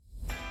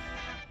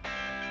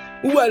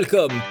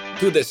Welcome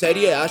to the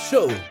Serie A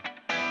show.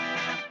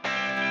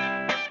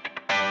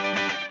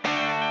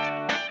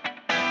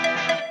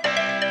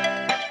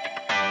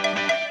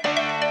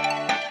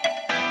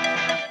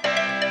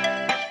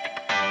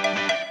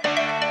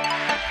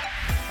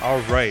 All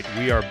right,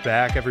 we are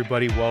back,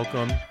 everybody.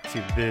 Welcome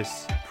to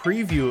this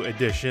preview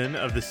edition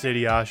of the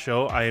Serie A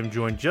show. I am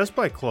joined just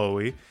by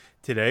Chloe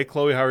today.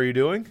 Chloe, how are you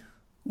doing?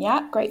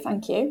 Yeah, great,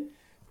 thank you.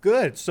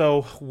 Good.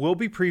 So we'll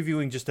be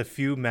previewing just a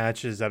few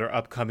matches that are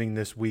upcoming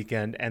this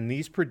weekend, and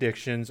these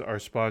predictions are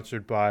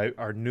sponsored by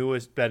our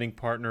newest betting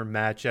partner,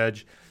 Match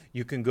Edge.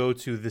 You can go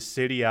to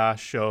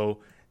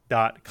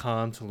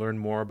theseriashow.com to learn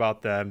more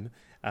about them.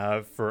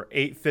 For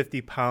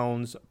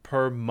 £850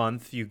 per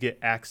month, you get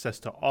access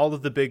to all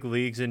of the big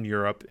leagues in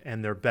Europe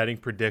and their betting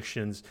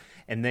predictions,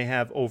 and they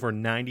have over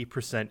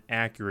 90%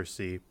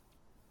 accuracy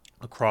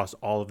across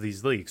all of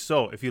these leagues.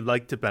 So if you'd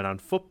like to bet on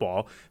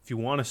football, if you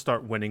want to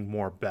start winning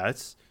more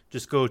bets,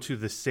 just go to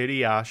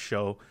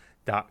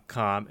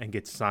theseriashow.com and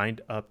get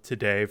signed up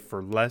today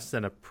for less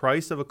than a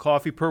price of a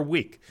coffee per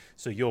week.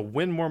 So you'll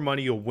win more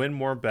money, you'll win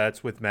more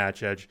bets with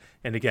Match Edge.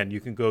 And again,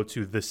 you can go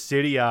to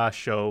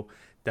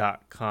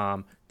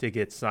theseriashow.com to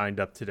get signed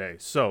up today.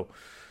 So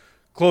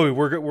Chloe,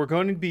 we're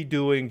going to be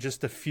doing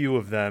just a few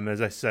of them, as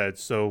I said.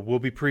 So we'll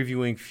be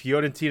previewing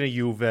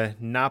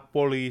Fiorentina-Juve,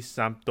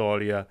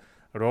 Napoli-Sampdoria,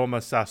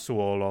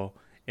 Roma-Sassuolo,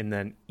 and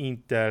then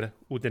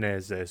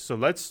Inter-Udinese. So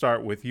let's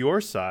start with your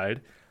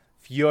side,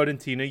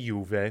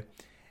 Fiorentina-Juve.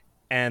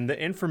 And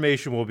the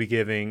information we'll be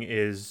giving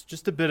is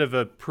just a bit of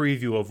a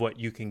preview of what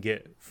you can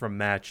get from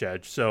Match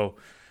Edge. So,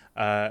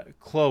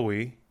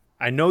 Chloe,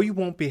 I know you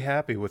won't be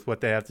happy with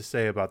what they have to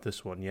say about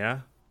this one,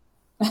 yeah?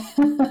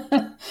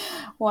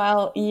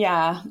 Well,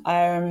 yeah,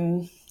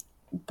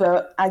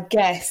 but I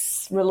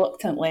guess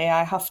reluctantly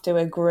I have to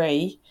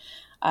agree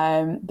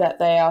that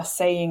they are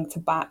saying to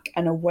back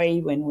an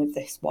away win with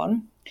this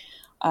one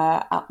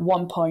at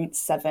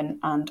 1.7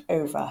 and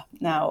over.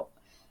 Now,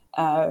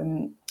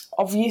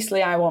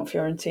 obviously I want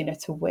Fiorentina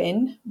to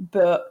win,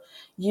 but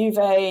Juve,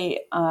 we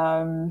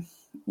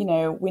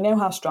know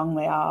how strong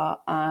they are,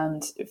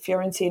 and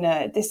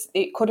Fiorentina,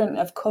 it couldn't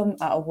have come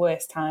at a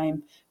worse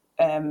time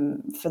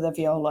for the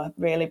Viola,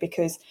 really,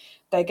 because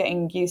they're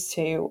getting used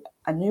to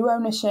a new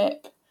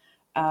ownership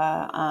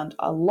and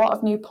a lot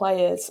of new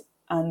players,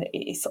 and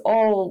it's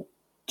all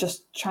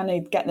just trying to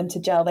get them to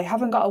gel. They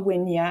haven't got a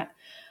win yet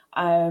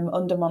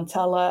under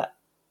Montella,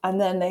 and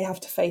then they have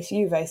to face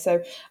Juve.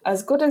 So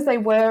as good as they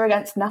were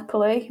against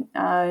Napoli,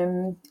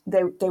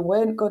 they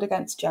weren't good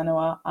against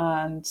Genoa,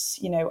 and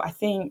I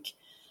think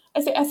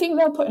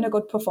they'll put in a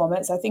good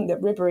performance. I think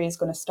that Ribery is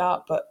going to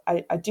start, but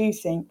I do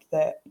think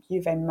that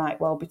Juve might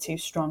well be too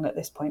strong at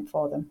this point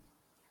for them.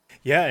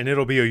 Yeah, and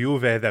it'll be a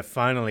Juve that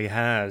finally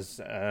has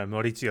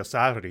Maurizio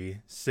Sarri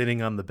sitting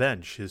on the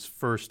bench, his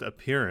first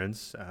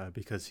appearance,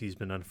 because he's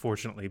been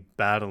unfortunately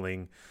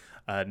battling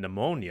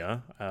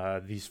pneumonia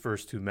these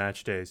first two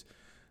match days.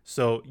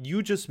 So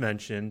you just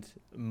mentioned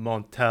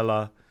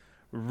Montella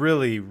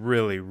really,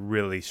 really,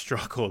 really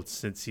struggled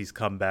since he's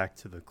come back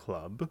to the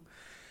club.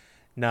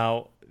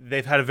 Now,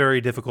 they've had a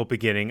very difficult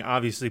beginning.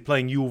 Obviously,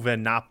 playing Juve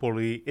and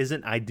Napoli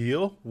isn't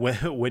ideal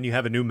when you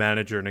have a new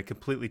manager and a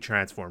completely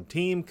transformed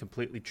team,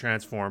 completely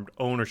transformed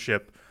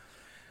ownership.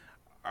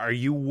 Are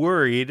you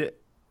worried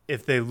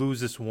if they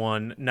lose this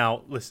one?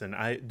 Now, listen,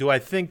 do I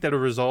think that a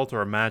result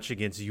or a match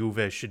against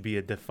Juve should be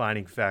a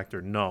defining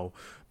factor? No.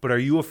 But are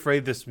you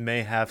afraid this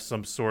may have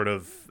some sort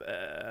of,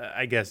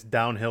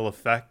 downhill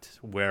effect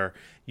where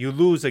you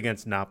lose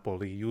against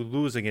Napoli, you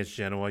lose against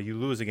Genoa, you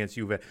lose against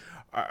Juve?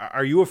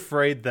 Are you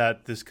afraid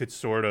that this could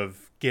sort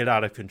of get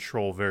out of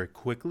control very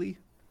quickly?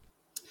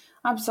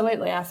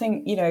 Absolutely. I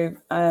think,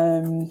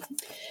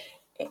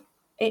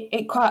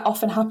 it quite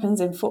often happens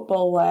in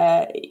football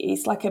where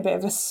it's like a bit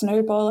of a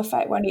snowball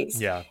effect when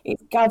it's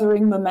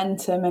gathering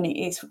momentum, and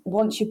it's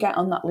once you get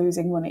on that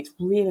losing run, it's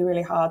really,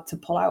 really hard to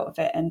pull out of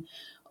it. And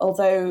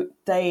although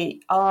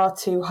they are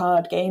two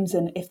hard games,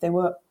 and if they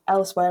were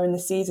elsewhere in the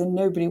season,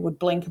 nobody would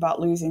blink about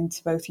losing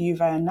to both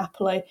Juve and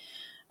Napoli,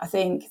 I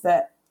think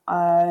that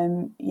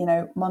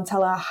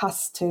Montella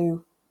has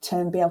to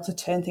be able to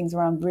turn things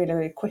around really,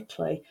 really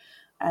quickly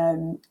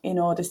in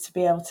order to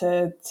be able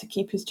to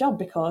keep his job,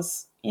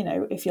 because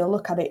if you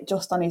look at it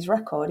just on his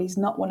record, he's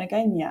not won a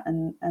game yet,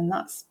 and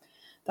that's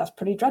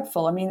pretty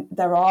dreadful. I mean,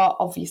 there are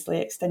obviously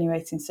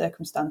extenuating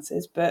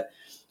circumstances, but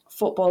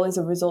football is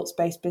a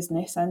results-based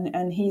business,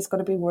 and he's got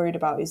to be worried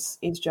about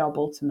his job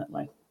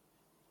ultimately.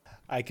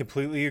 I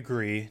completely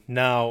agree.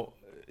 Now,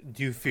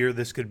 do you fear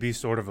this could be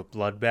sort of a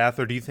bloodbath,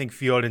 or do you think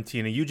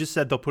Fiorentina, you just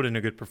said they'll put in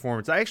a good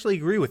performance. I actually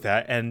agree with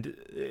that. And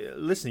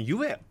listen,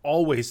 Juve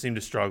always seem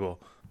to struggle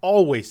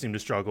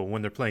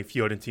when they're playing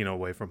Fiorentina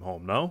away from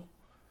home, no?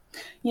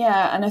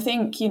 Yeah, and I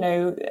think,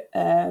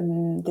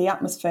 the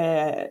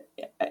atmosphere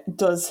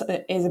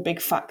is a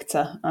big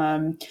factor.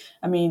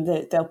 I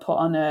mean, they'll put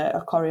on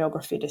a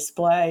choreography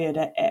display, and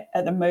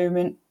at the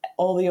moment,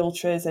 all the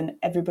ultras and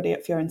everybody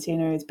at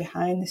Fiorentina is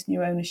behind this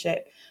new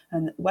ownership.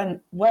 And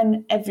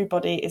when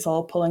everybody is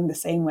all pulling the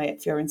same way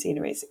at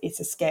Fiorentina, it's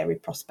a scary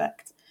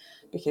prospect.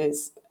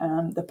 because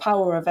the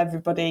power of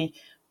everybody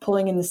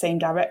pulling in the same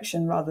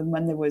direction rather than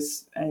when there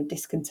was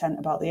discontent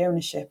about the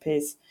ownership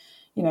is,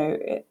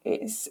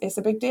 it's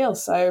a big deal.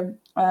 So,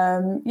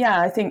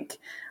 I think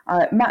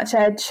Match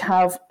Edge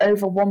have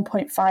over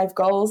 1.5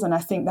 goals, and I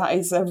think that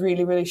is a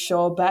really, really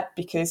sure bet,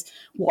 because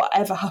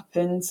whatever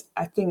happens,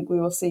 I think we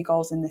will see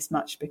goals in this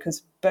match,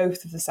 because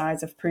both of the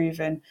sides have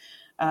proven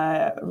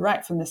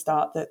right from the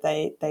start that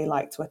they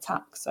like to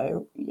attack.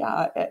 So,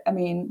 I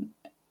mean,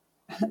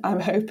 I'm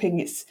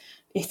hoping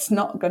it's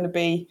not going to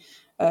be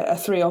a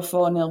 3 or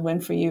 4-0 win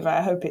for Juve.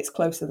 I hope it's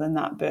closer than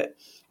that, but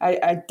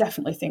I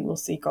definitely think we'll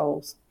see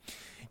goals.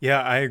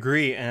 Yeah, I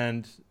agree.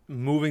 And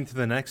moving to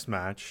the next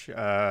match,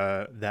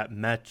 that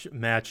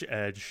match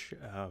edge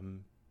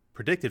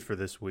predicted for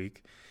this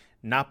week,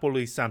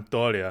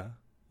 Napoli-Sampdoria.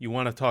 You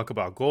want to talk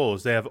about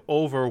goals. They have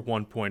over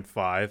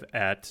 1.5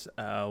 at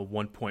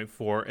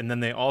 1.4. And then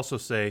they also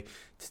say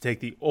to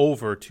take the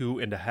over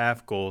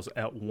 2.5 goals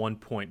at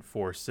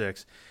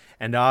 1.46.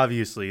 And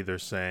obviously they're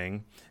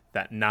saying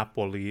that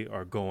Napoli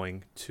are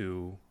going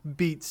to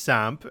beat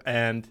Samp.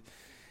 And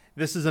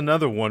this is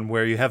another one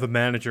where you have a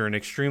manager in an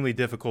extremely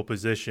difficult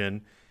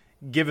position.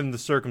 Given the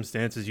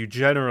circumstances, you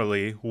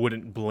generally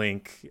wouldn't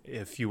blink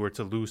if you were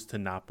to lose to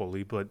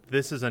Napoli. But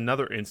this is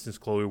another instance,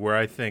 Chloe, where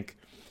I think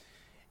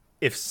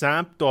if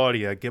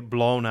Sampdoria get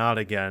blown out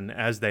again,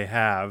 as they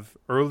have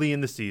early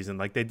in the season,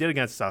 like they did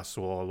against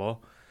Sassuolo,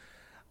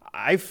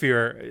 I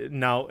fear,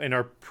 now in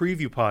our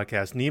preview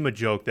podcast, Nima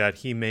joked that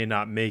he may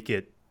not make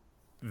it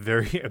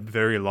very,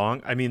 very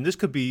long. I mean, this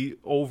could be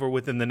over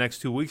within the next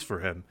 2 weeks for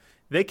him.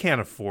 They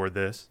can't afford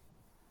this.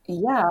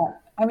 Yeah,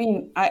 I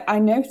mean, I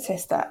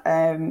noticed that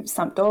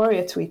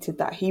Sampdoria tweeted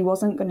that he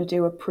wasn't going to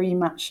do a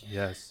pre-match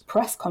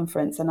press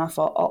conference, and I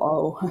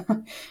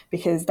thought,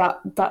 because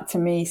that to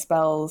me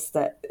spells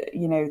that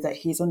that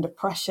he's under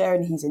pressure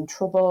and he's in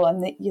trouble,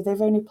 and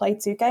they've only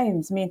played 2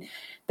 games. I mean,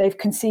 they've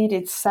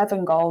conceded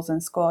 7 goals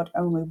and scored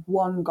only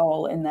 1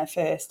 goal in their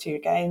first 2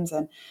 games,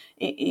 and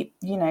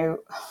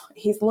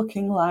he's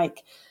looking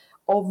like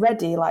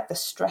already like the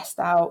stressed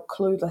out,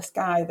 clueless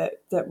guy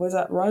that was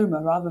at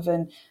Roma, rather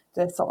than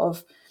the sort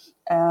of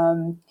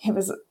he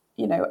was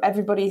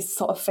everybody's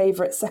sort of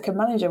favourite second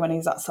manager when he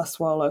was at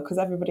Sassuolo, because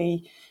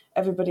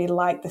everybody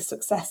liked the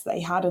success that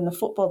he had and the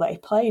football that he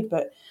played.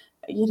 But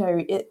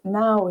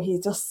now he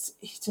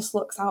just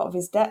looks out of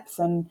his depth,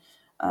 and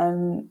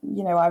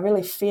I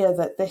really fear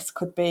that this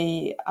could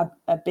be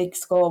a big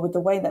score with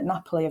the way that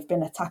Napoli have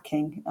been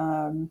attacking.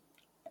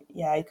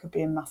 He could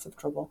be in massive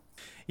trouble.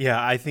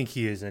 Yeah, I think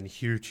he is in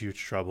huge, huge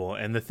trouble.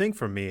 And the thing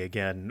for me,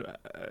 again,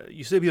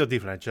 Eusebio Di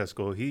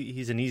Francesco,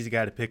 he's an easy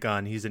guy to pick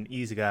on. He's an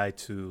easy guy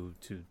to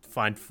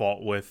find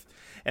fault with.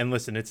 And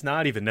listen, it's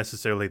not even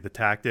necessarily the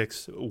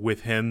tactics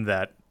with him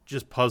that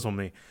just puzzle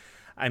me.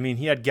 I mean,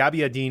 he had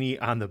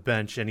Gabbiadini on the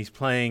bench, and he's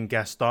playing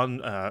Gaston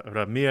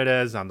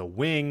Ramirez on the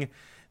wing.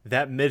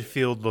 That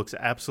midfield looks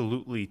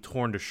absolutely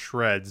torn to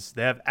shreds.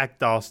 They have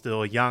Ekdal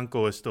still.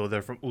 Janko is still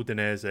there from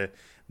Udinese,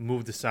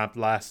 moved to Samp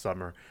last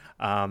summer.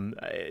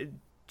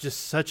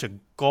 Just such a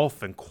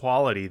gulf in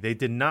quality. They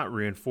did not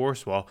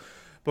reinforce well.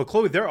 But,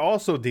 Chloe, they're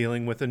also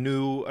dealing with a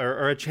new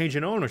or a change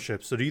in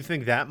ownership. So do you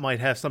think that might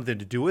have something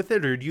to do with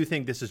it, or do you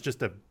think this is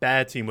just a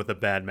bad team with a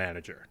bad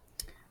manager?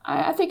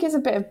 I think it's a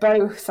bit of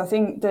both. I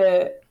think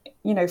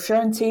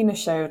Fiorentina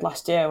showed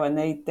last year when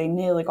they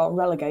nearly got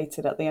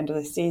relegated at the end of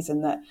the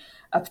season that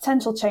a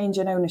potential change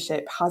in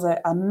ownership has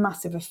a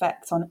massive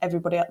effect on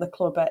everybody at the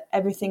club.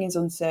 Everything is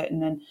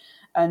uncertain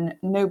and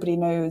nobody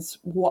knows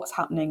what's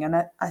happening. And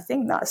I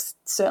think that's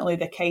certainly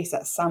the case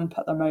at Samp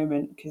at the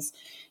moment, because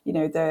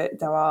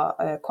there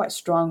are quite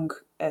strong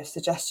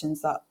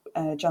suggestions that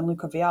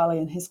Gianluca Vialli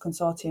and his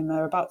consortium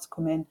are about to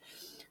come in.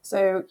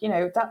 So,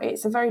 that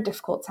it's a very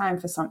difficult time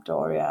for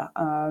Sampdoria.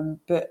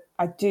 But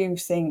I do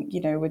think,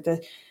 with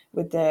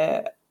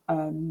the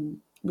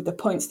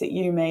points that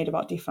you made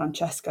about Di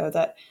Francesco,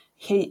 that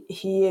he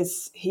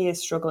is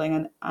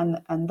struggling,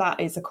 and that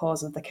is the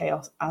cause of the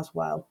chaos as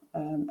well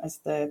as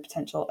the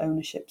potential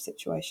ownership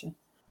situation.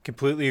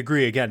 Completely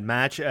agree. Again,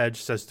 Match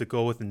Edge says to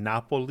go with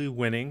Napoli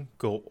winning,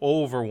 go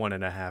over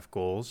 1.5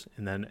 goals,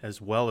 and then as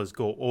well as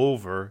go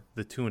over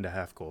the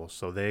 2.5 goals.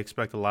 So they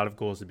expect a lot of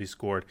goals to be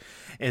scored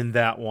in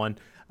that one.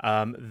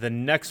 The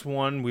next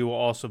one we will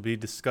also be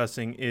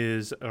discussing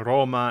is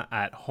Roma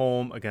at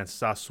home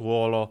against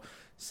Sassuolo.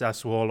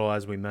 Sassuolo,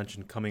 as we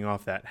mentioned, coming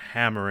off that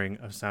hammering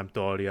of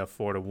Sampdoria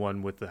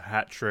 4-1 with the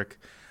hat trick.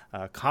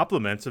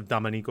 Compliments of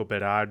Domenico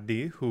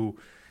Berardi, who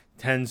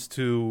tends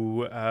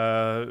to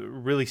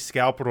really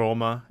scalp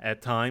Roma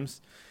at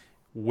times,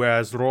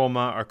 whereas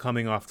Roma are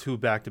coming off 2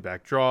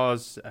 back-to-back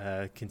draws,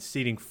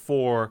 conceding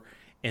 4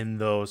 in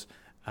those.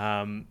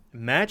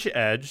 Match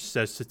Edge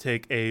says to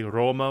take a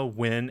Roma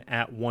win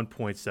at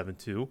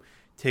 1.72,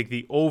 take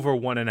the over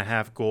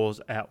 1.5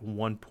 goals at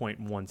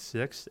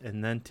 1.16,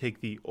 and then take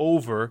the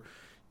over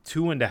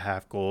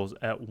 2.5 goals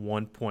at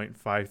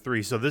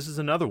 1.53. So this is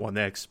another one.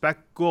 They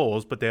expect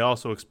goals, but they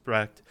also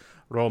expect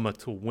Roma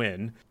to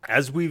win.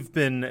 As we've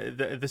been,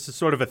 this is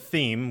sort of a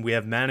theme. We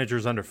have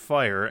managers under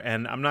fire,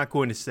 and I'm not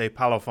going to say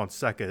Paulo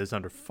Fonseca is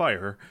under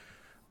fire,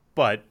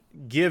 but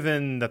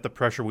given that the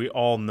pressure we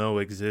all know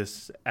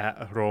exists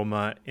at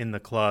Roma, in the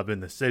club,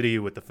 in the city,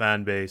 with the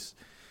fan base,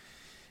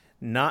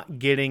 not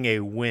getting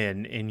a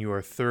win in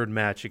your third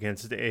match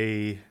against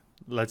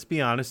let's be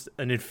honest,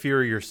 an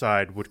inferior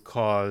side would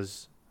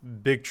cause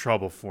big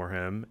trouble for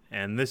him.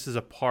 And this is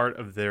a part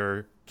of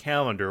their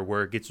calendar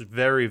where it gets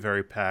very,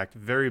 very packed,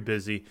 very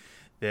busy.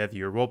 They have the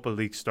Europa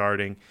League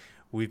starting.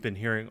 We've been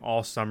hearing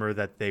all summer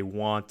that they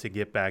want to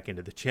get back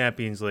into the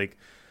Champions League.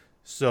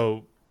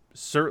 So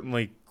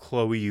certainly,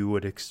 Chloe, you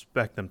would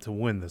expect them to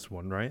win this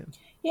one, right?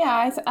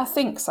 Yeah, I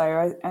think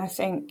so. I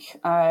think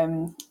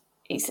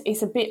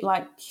it's a bit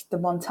like the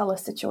Montella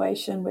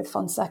situation with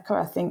Fonseca.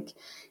 I think,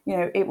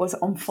 it was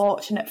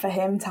unfortunate for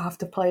him to have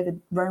to play the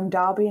Rome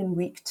derby in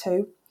week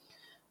 2.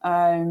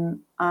 I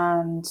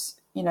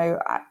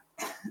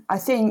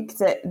think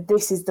that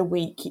this is the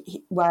week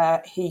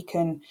where he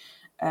can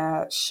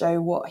show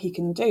what he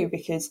can do,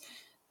 because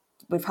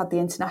we've had the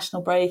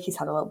international break. He's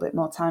had a little bit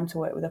more time to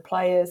work with the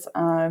players.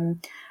 Roma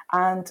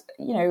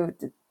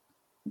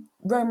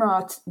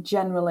are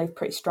generally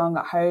pretty strong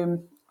at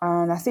home.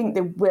 And I think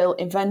they will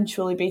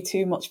eventually be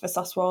too much for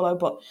Sassuolo.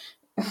 But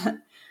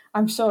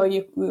I'm sure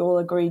we all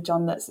agree,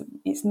 John, that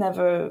it's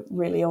never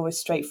really always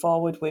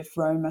straightforward with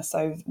Roma.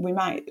 So we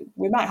might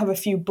have a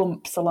few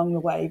bumps along the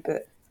way.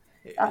 But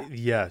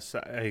yes,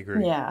 I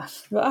agree. Yeah,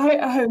 but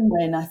a home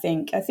win, I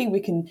think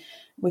we can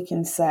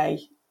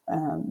say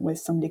with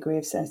some degree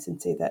of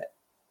certainty that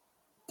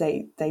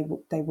they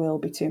will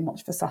be too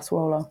much for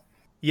Sassuolo.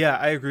 Yeah,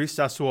 I agree.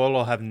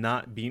 Sassuolo have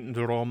not beaten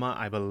Roma,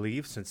 I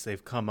believe, since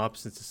they've come up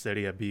since the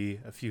Serie B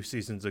a few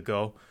seasons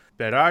ago.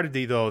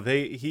 Berardi, though,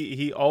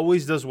 he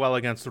always does well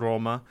against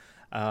Roma.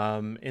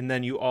 And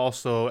then you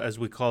also, as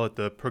we call it,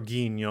 the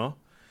Perguinho,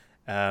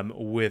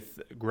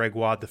 with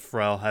Gregoire de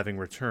Frel having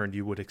returned,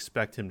 you would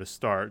expect him to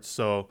start.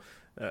 So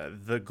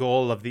the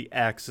goal of the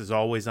X is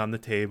always on the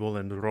table,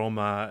 and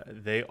Roma,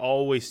 they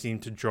always seem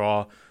to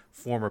draw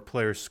former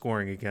players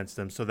scoring against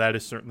them. So that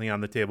is certainly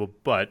on the table.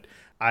 But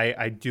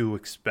I do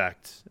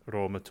expect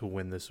Roma to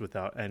win this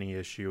without any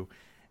issue.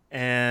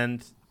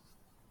 And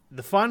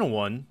the final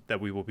one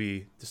that we will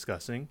be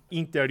discussing,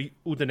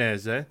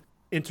 Inter-Udinese,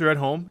 Inter at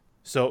home.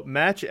 So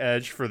match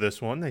edge for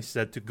this one, they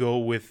said to go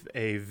with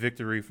a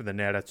victory for the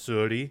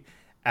Nerazzurri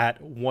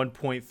at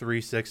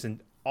 1.36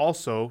 and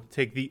also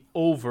take the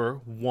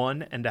over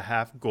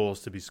 1.5 goals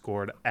to be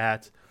scored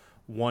at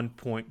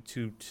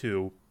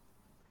 1.22.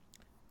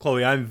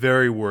 Chloe, I'm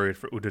very worried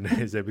for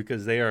Udinese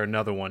because they are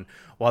another one.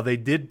 While they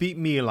did beat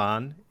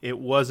Milan, it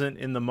wasn't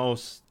in the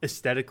most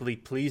aesthetically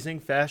pleasing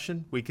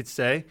fashion, we could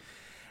say.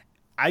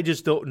 I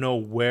just don't know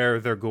where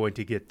they're going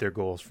to get their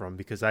goals from,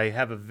 because I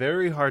have a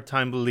very hard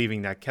time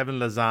believing that Kevin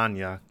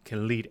Lasagna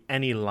can lead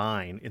any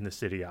line in the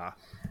Serie A.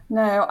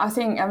 No, I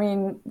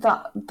mean,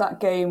 that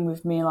game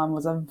with Milan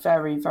was a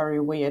very,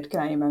 very weird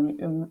game. I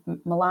mean,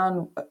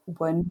 Milan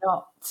were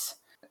not...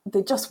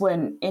 They just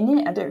weren't in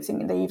it. I don't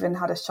think they even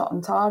had a shot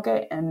on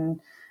target. And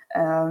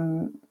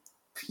I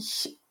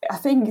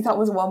think that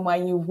was one where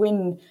you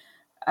win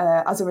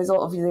as a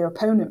result of your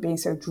opponent being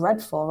so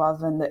dreadful rather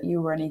than that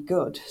you were any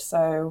good.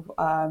 So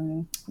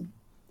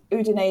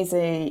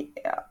Udinese,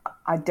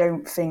 I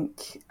don't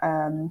think...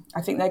 I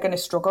think they're going to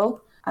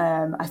struggle.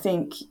 I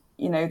think,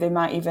 they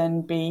might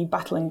even be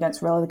battling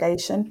against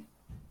relegation.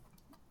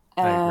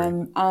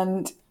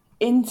 And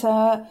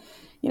Inter,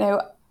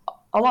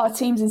 a lot of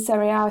teams in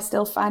Serie A are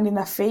still finding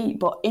their feet,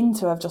 but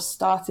Inter have just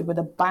started with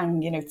a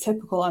bang,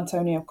 typical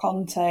Antonio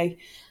Conte.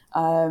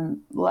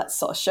 Let's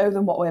sort of show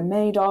them what we're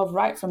made of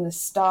right from the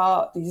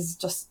start. These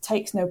just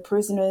takes no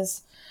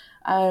prisoners.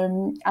 I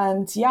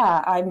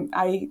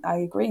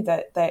agree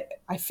that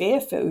I fear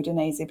for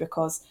Udinese,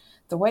 because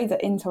the way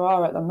that Inter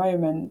are at the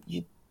moment,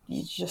 you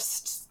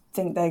just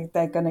think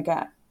they're going to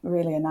get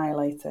really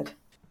annihilated.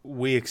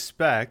 We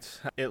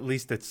expect, at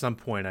least at some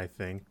point, I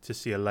think, to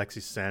see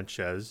Alexis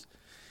Sanchez.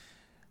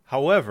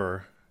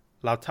 However,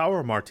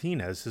 Lautaro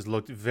Martinez has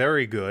looked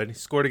very good. He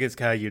scored against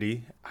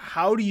Cagliari.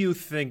 How do you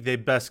think they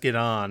best get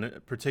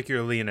on,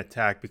 particularly in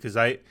attack? Because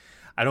I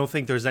don't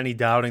think there's any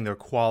doubting their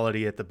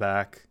quality at the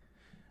back.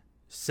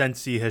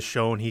 Sensi has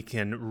shown he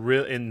can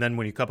really, and then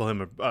when you couple him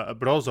with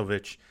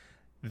Brozovic,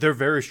 they're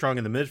very strong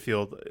in the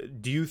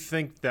midfield. Do you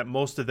think that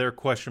most of their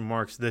question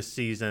marks this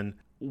season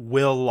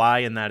will lie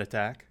in that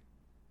attack?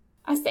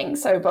 I think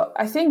so, but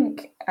I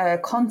think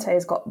Conte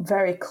has got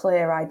very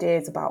clear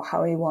ideas about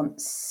how he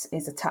wants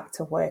his attack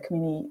to work. I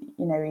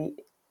mean,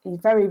 he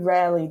very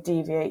rarely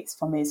deviates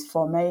from his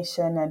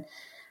formation,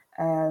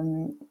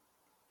 and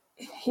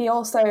he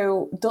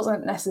also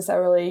doesn't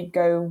necessarily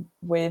go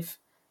with...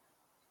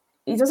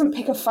 He doesn't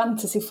pick a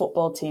fantasy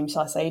football team,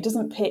 shall I say. He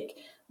doesn't pick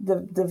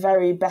the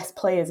very best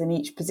players in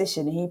each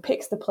position. He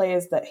picks the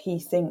players that he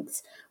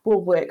thinks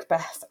will work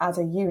best as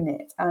a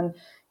unit. And,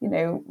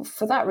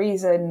 for that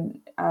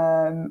reason,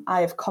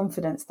 I have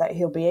confidence that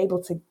he'll be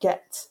able to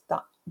get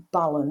that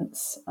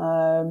balance.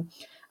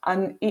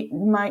 And it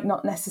might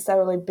not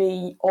necessarily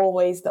be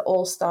always the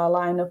all-star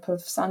lineup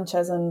of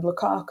Sanchez and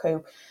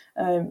Lukaku.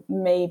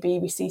 Maybe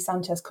we see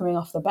Sanchez coming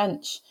off the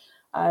bench.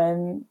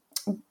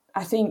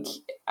 I think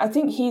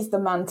he's the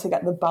man to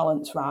get the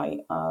balance right,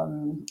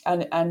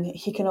 and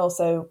he can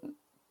also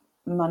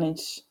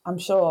manage. I'm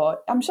sure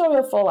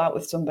he'll fall out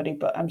with somebody,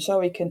 but I'm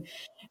sure he can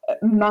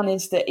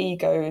manage the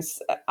egos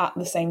at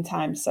the same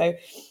time. So,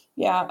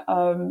 yeah,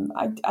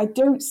 I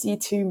don't see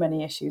too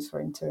many issues for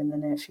Inter in the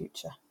near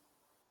future.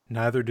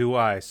 Neither do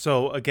I.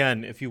 So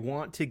again, if you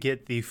want to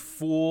get the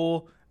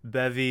full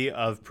bevy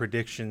of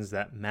predictions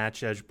that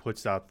Match Edge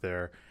puts out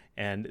there,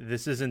 and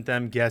this isn't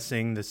them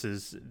guessing, this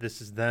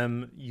is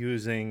them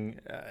using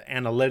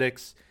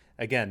analytics.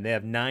 Again, they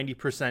have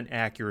 90%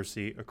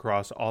 accuracy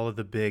across all of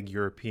the big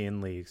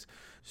European leagues.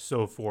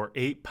 So for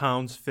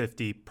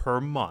 £8.50 per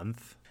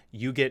month,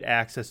 you get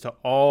access to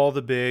all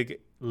the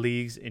big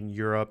leagues in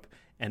Europe.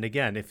 And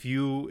again, if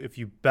you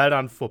bet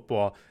on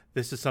football,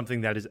 this is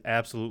something that is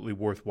absolutely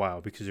worthwhile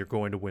because you're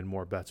going to win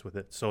more bets with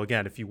it. So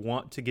again, if you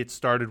want to get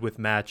started with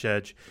Match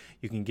Edge,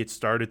 you can get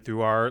started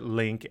through our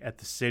link at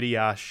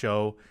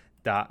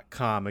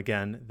thecityshow.com.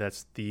 Again,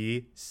 that's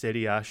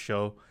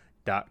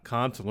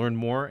thecityshow.com to learn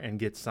more and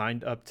get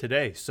signed up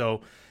today.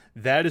 So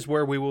that is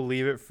where we will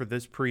leave it for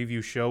this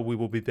preview show. We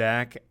will be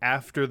back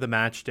after the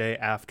match day,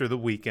 after the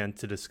weekend,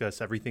 to discuss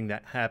everything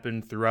that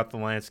happened throughout the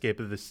landscape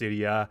of the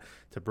Serie A,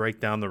 to break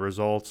down the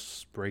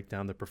results, break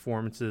down the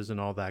performances, and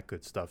all that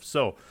good stuff.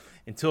 So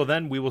until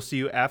then, we will see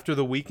you after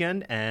the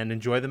weekend, and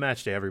enjoy the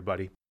match day,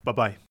 everybody.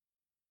 Bye-bye.